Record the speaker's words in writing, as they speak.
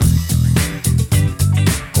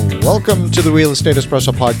Welcome to the Real Estate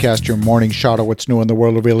Espresso Podcast, your morning shot of what's new in the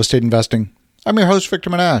world of real estate investing. I'm your host, Victor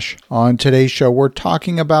Menashe. On today's show, we're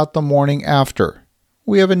talking about the morning after.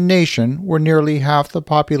 We have a nation where nearly half the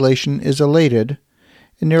population is elated,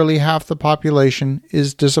 and nearly half the population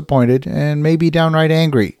is disappointed and maybe downright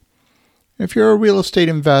angry. If you're a real estate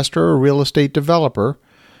investor or a real estate developer,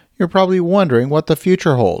 you're probably wondering what the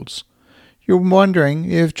future holds. You're wondering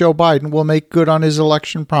if Joe Biden will make good on his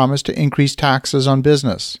election promise to increase taxes on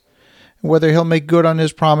business, and whether he'll make good on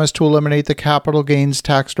his promise to eliminate the capital gains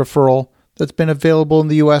tax deferral that's been available in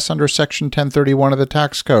the U.S. under Section 1031 of the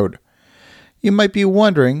tax code. You might be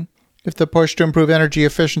wondering if the push to improve energy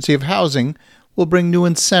efficiency of housing will bring new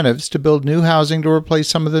incentives to build new housing to replace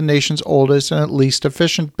some of the nation's oldest and least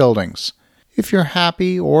efficient buildings. If you're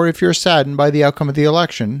happy or if you're saddened by the outcome of the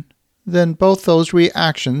election, then both those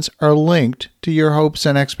reactions are linked to your hopes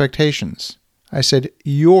and expectations. I said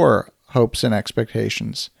your hopes and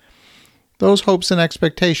expectations. Those hopes and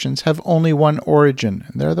expectations have only one origin,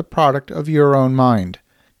 and they're the product of your own mind.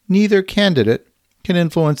 Neither candidate can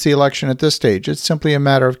influence the election at this stage. It's simply a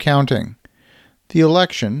matter of counting. The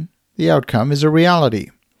election, the outcome, is a reality.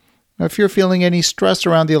 Now, if you're feeling any stress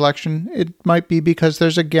around the election, it might be because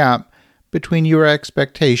there's a gap between your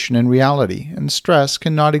expectation and reality, and stress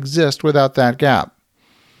cannot exist without that gap.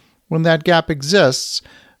 When that gap exists,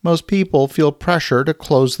 most people feel pressure to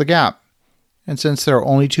close the gap. And since there are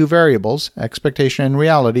only two variables, expectation and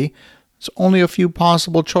reality, there's only a few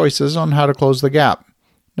possible choices on how to close the gap.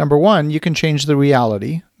 Number one, you can change the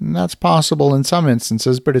reality, and that's possible in some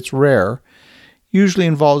instances, but it's rare. Usually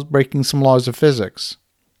involves breaking some laws of physics.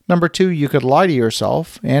 Number two, you could lie to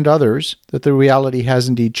yourself and others that the reality has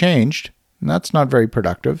indeed changed, and that's not very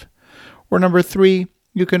productive. Or number three,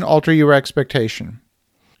 you can alter your expectation.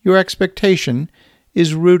 Your expectation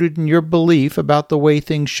is rooted in your belief about the way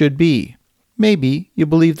things should be. Maybe you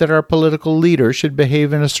believe that our political leaders should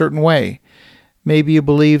behave in a certain way. Maybe you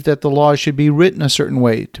believe that the laws should be written a certain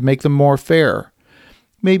way to make them more fair.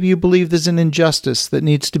 Maybe you believe there's an injustice that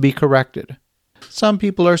needs to be corrected. Some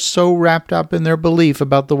people are so wrapped up in their belief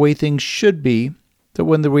about the way things should be that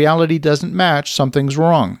when the reality doesn't match, something's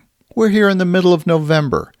wrong. We're here in the middle of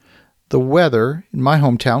November. The weather in my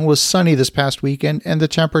hometown was sunny this past weekend, and the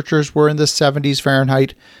temperatures were in the 70s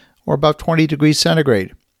Fahrenheit, or about 20 degrees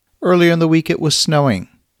centigrade. Earlier in the week, it was snowing.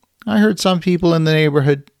 I heard some people in the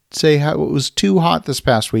neighborhood say how it was too hot this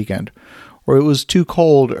past weekend, or it was too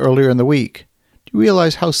cold earlier in the week. Do you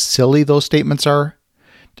realize how silly those statements are?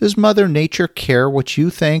 Does Mother Nature care what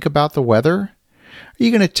you think about the weather? Are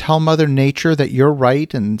you going to tell Mother Nature that you're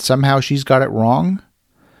right and somehow she's got it wrong?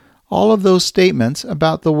 All of those statements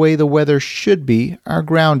about the way the weather should be are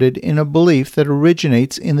grounded in a belief that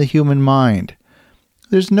originates in the human mind.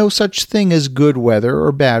 There's no such thing as good weather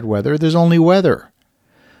or bad weather. There's only weather.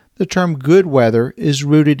 The term good weather is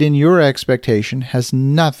rooted in your expectation, has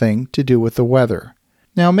nothing to do with the weather.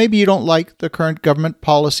 Now, maybe you don't like the current government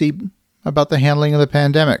policy about the handling of the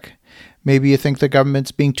pandemic. Maybe you think the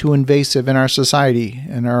government's being too invasive in our society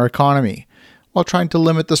and our economy while trying to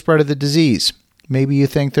limit the spread of the disease. Maybe you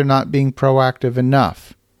think they're not being proactive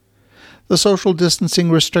enough. The social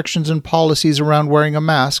distancing restrictions and policies around wearing a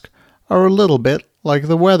mask are a little bit like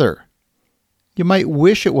the weather. You might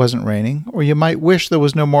wish it wasn't raining, or you might wish there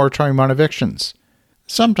was no moratorium on evictions.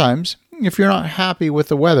 Sometimes, if you're not happy with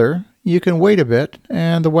the weather, you can wait a bit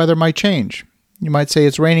and the weather might change. You might say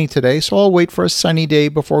it's raining today, so I'll wait for a sunny day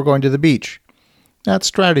before going to the beach. That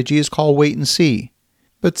strategy is called wait and see.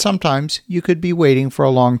 But sometimes you could be waiting for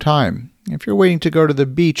a long time. If you're waiting to go to the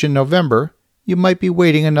beach in November, you might be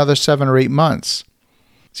waiting another 7 or 8 months.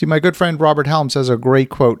 See, my good friend Robert Helms has a great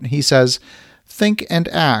quote. He says, "Think and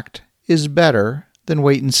act is better than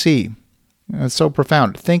wait and see." It's so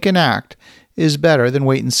profound. Think and act is better than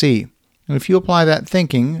wait and see. And if you apply that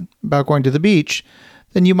thinking about going to the beach,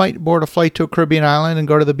 then you might board a flight to a Caribbean island and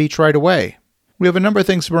go to the beach right away. We have a number of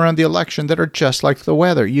things around the election that are just like the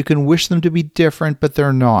weather. You can wish them to be different, but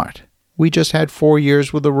they're not. We just had 4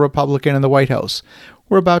 years with a Republican in the White House.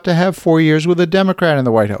 We're about to have 4 years with a Democrat in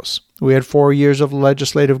the White House. We had 4 years of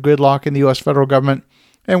legislative gridlock in the U.S. federal government,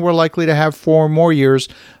 and we're likely to have 4 more years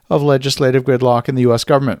of legislative gridlock in the U.S.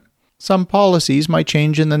 government. Some policies might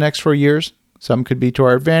change in the next 4 years. Some could be to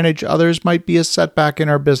our advantage. Others might be a setback in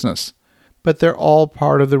our business. But they're all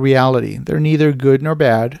part of the reality. They're neither good nor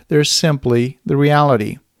bad. They're simply the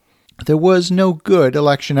reality. There was no good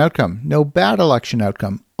election outcome, no bad election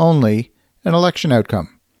outcome, only an election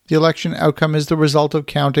outcome. The election outcome is the result of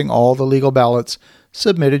counting all the legal ballots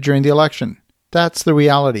submitted during the election. That's the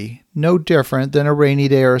reality, no different than a rainy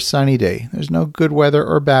day or a sunny day. There's no good weather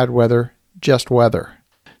or bad weather, just weather.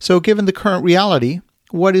 So given the current reality,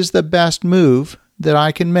 what is the best move that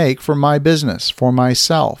I can make for my business, for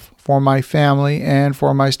myself, for my family, and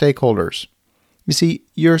for my stakeholders? You see,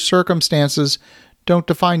 your circumstances don't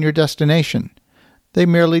define your destination. They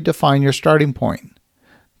merely define your starting point.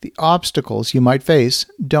 The obstacles you might face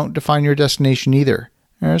don't define your destination either.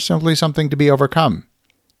 They're simply something to be overcome.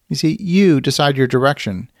 You see, you decide your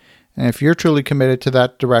direction, and if you're truly committed to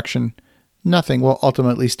that direction, nothing will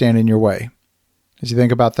ultimately stand in your way. As you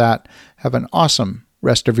think about that, have an awesome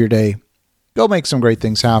rest of your day. Go make some great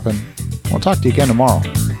things happen. We'll talk to you again tomorrow.